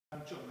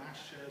John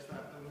Nash shares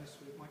that illness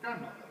with my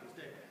grandmother, who's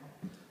dead now.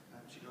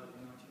 She died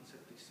in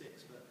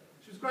 1976, but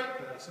she was a great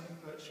person,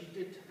 but she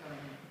did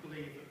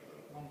believe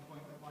at one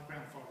point that my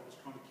grandfather was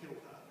trying to kill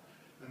her.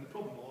 And the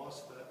problem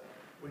was that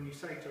when you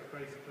say to a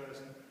crazy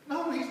person,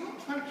 "No, he's not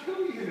trying to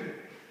kill you,"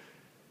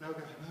 they'll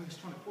go, "No, he's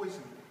trying to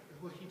poison you."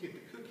 Well, he did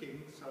the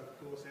cooking, so of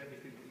course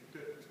everything that he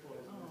cooked was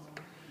poisonous.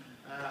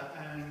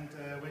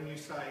 When you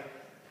say,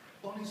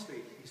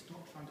 "Honestly, he's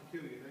not trying to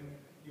kill you," then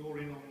you're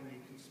in on the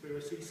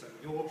conspiracy, so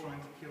you're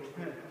trying to kill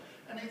him.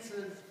 And it's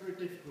very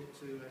difficult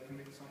to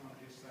convince someone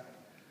who's saying,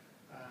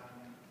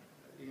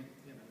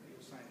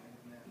 you're saying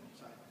and they're not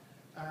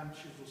saying.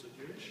 She was also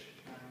Jewish,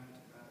 and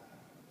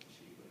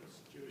she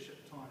was Jewish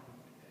at the time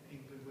in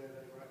England, where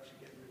they were actually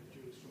getting rid of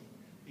Jews from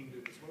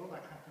England as well.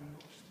 That happened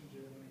not just in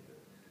Germany,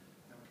 but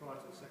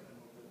prior to the Second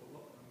World War, a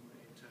lot of them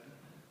were interned.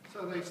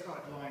 So they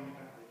started lying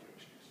about their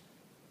Jewishness.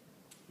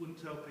 Wouldn't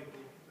tell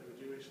people they were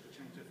Jewish, they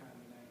changed their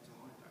family name to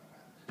hide that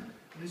fact.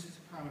 And this is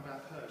a poem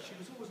about her. She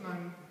was always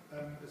known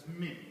as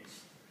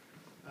Mims,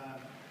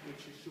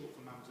 which is short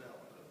for Mademoiselle,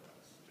 but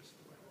that's just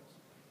the way it was.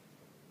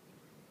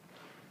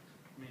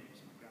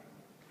 Mims, my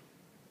grandmother.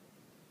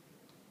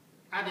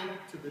 Added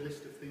to the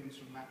list of things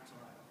from that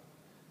time,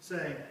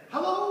 saying,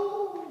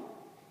 "Hello!"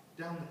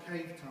 down the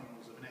cave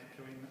tunnels of an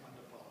echoing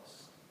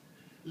underpass.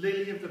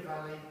 Lily of the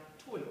valley,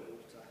 toilet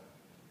water,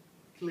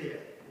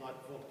 clear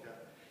like vodka,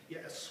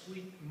 yet a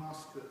sweet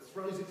musk that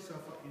throws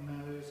itself up your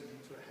nose and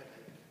into a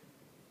headache.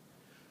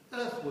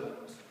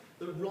 Earthworms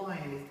that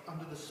writhed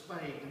under the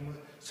spade and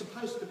were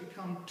supposed to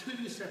become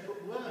two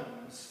separate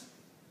worms,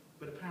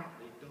 but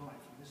apparently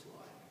died from this life.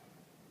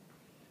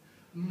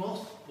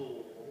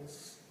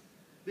 Mothballs,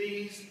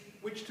 these,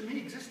 which to me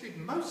existed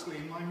mostly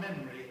in my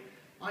memory,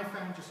 I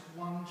found just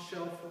one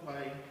shelf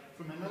away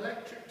from an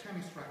electric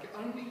tennis racket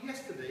only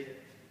yesterday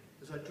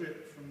as I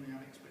dripped from the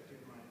unexpected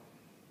rain.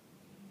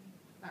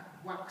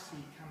 That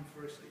waxy,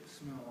 camphoristic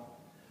smell.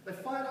 They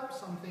fired up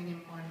something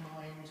in my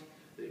mind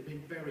that had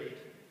been buried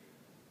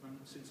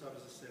since I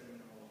was a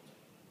 7-year-old.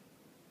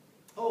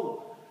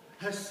 Oh,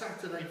 her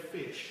Saturday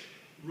fish,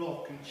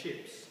 rock and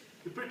chips,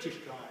 the British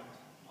kind,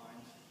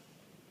 mind,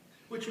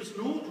 which was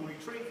an ordinary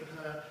treat for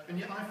her, and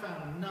yet I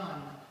found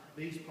none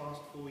these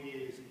past 4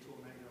 years in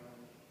Tornado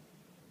Alley.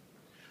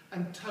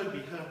 And Toby,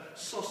 her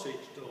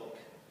sausage dog,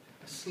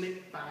 a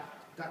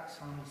slick-backed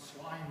Dachshund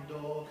swine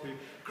dog who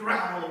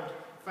growled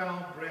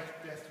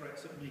foul-breathed death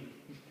threats at me,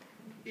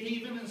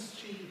 even as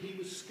he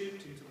was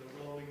scooped into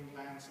the rolling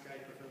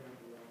landscape of her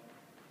underworld.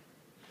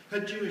 Her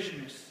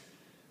Jewishness,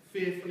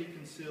 fearfully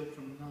concealed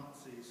from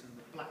Nazis and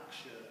the black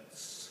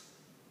shirts.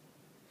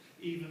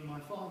 Even my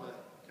father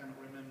cannot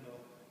remember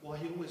why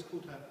he always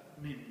called her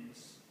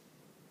Mims.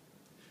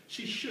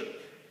 She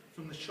shook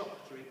from the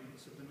shock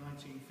treatments of the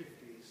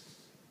 1950s,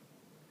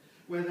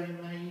 where they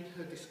made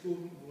her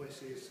discordant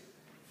voices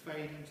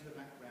fade into the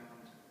background.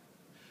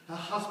 Her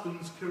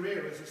husband's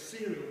career as a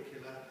serial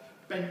killer,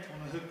 bent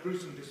on her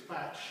gruesome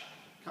dispatch,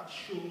 cut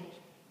short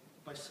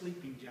by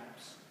sleeping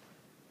jabs,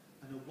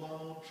 and a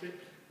wild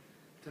trip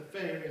to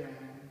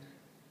fairyland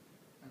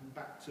and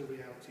back to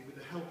reality with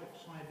the help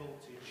of high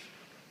voltage,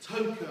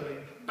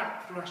 toe-curling,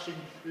 back-thrashing,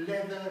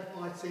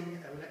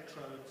 leather-biting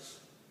electrodes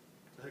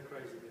to her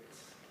crazy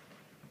bits.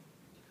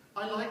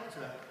 I liked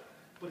her,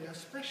 but I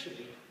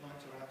especially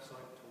liked her outside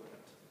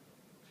toilet.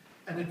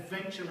 An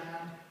adventure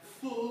land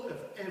full of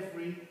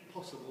every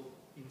possible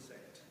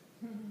insect.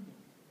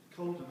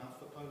 Cold enough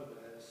for polar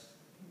bears.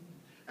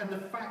 And the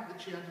fact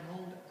that she had an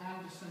old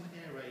Anderson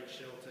air raid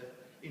shelter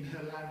in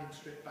her landing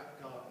strip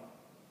back garden.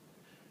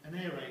 An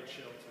air raid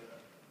shelter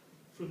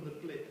from the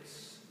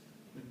Blitz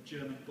and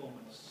German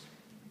bombers.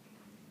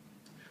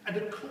 And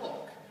a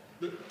clock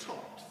that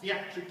topped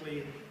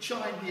theatrically and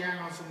chimed the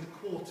hours and the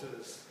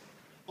quarters,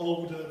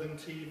 older than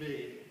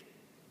TV.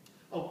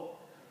 Oh,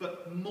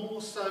 but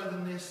more so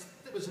than this,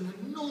 there was an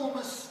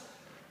enormous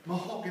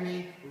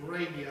mahogany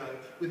radio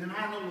with an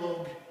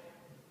analogue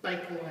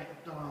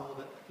Bakelite dial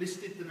that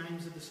listed the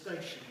names of the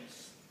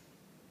stations.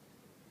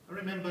 I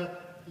remember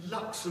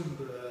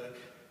Luxembourg.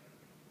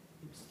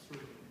 It was 3.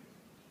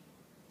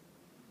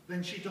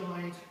 Then she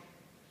died,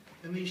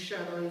 and these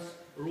shadows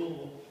are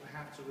all I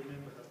have to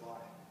remember her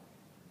by.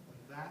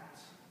 And that